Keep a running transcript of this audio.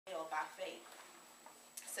by faith?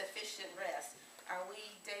 Sufficient rest. Are we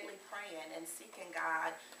daily praying and seeking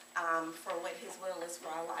God for what His will is for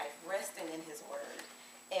our life, resting in His Word?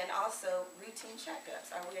 And also routine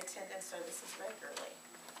checkups. Are we attending services regularly?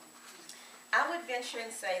 I would venture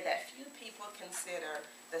and say that few people consider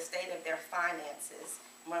the state of their finances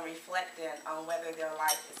when reflecting on whether their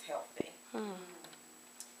life is healthy.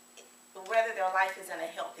 Whether their life is in a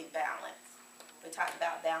healthy balance. We talked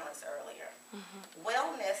about balance earlier.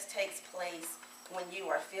 Wellness takes place when you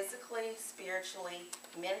are physically, spiritually,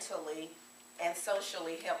 mentally, and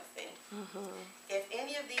socially healthy. If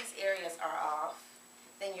any of these areas are off,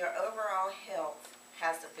 then your overall health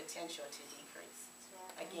has the potential to decrease.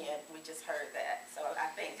 Again, we just heard that. So I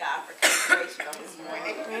thank God for consideration on this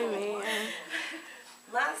morning. Amen.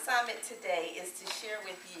 My assignment today is to share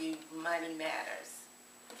with you money matters.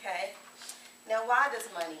 Okay? Now, why does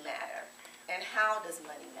money matter? And how does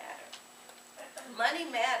money matter? Money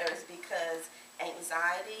matters because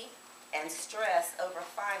anxiety and stress over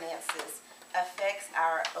finances affects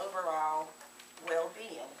our overall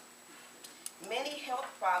well-being. Many health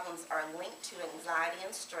problems are linked to anxiety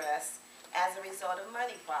and stress as a result of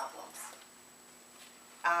money problems.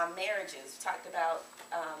 Marriages, we talked about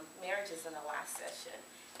marriages in the last session,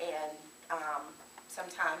 and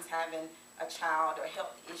sometimes having a child or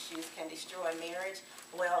health issues can destroy a marriage.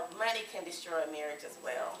 Well, money can destroy a marriage as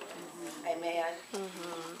well. Amen.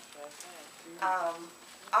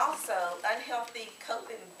 Also, unhealthy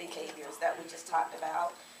coping behaviors that we just talked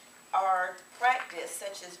about are practiced,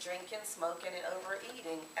 such as drinking, smoking, and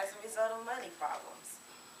overeating as a result of money problems.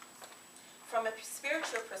 From a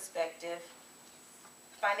spiritual perspective,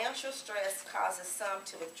 financial stress causes some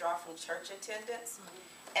to withdraw from church attendance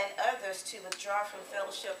and others to withdraw from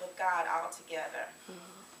fellowship with God altogether.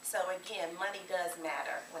 So again, money does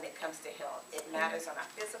matter when it comes to health. It matters on our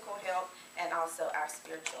physical health and also our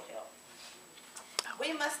spiritual health.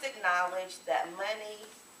 We must acknowledge that money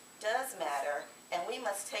does matter, and we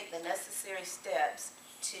must take the necessary steps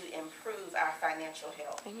to improve our financial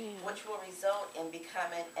health, which will result in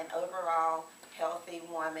becoming an overall healthy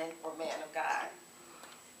woman or man of God.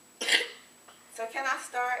 So can I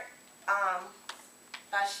start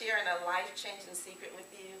by sharing a life-changing secret with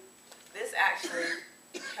you? This actually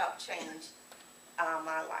helped change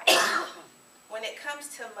my life. When it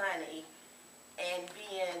comes to money and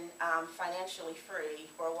being financially free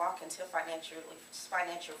or walking to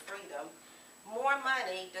financial freedom, more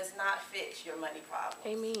money does not fix your money problem.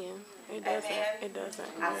 Amen. It doesn't. Amen. It doesn't.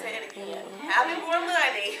 I'll say it again. Having more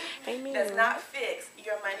money does not fix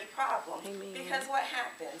your money problem. Because what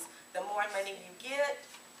happens? The more money you get,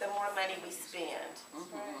 the more money we spend.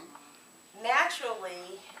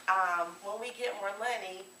 Naturally, when we get more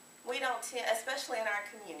money, we don't tend, especially in our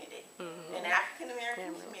community, in the African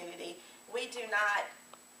American community, we do not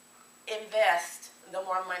invest the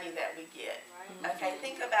more money that we get. Okay,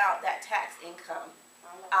 think about that tax income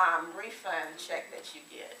refund check that you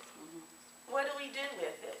get. What do we do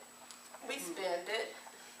with it? We spend it.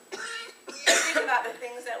 And think about the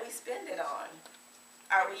things that we spend it on.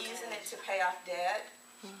 Are we using it to pay off debt?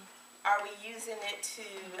 Are we using it to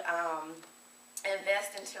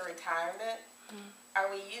invest into retirement? Are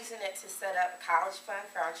we using it to set up a college fund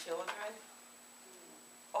for our children?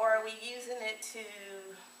 Or are we using it to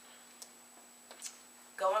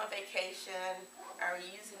go on vacation? Are we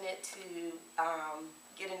using it to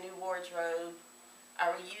get a new wardrobe?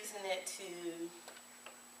 Are we using it to,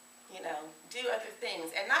 do other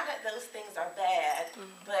things? And not that those things are bad,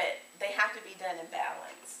 but they have to be done in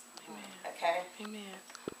balance. Okay? Amen.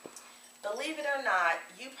 Believe it or not,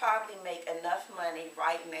 you probably make enough money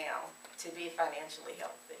right now to be financially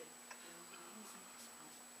healthy.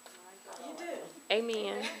 You do.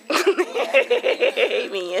 Amen.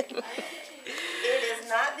 Amen. It is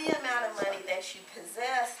not the amount of money that you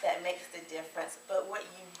possess that makes the difference, but what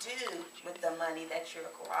you do with the money that you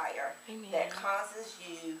acquire that causes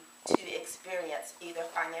you to experience either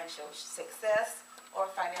financial success or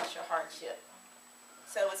financial hardship.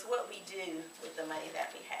 So it's what we do with the money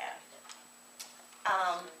that we have.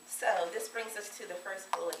 So this brings us to the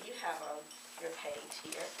first bullet you have on your page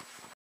here.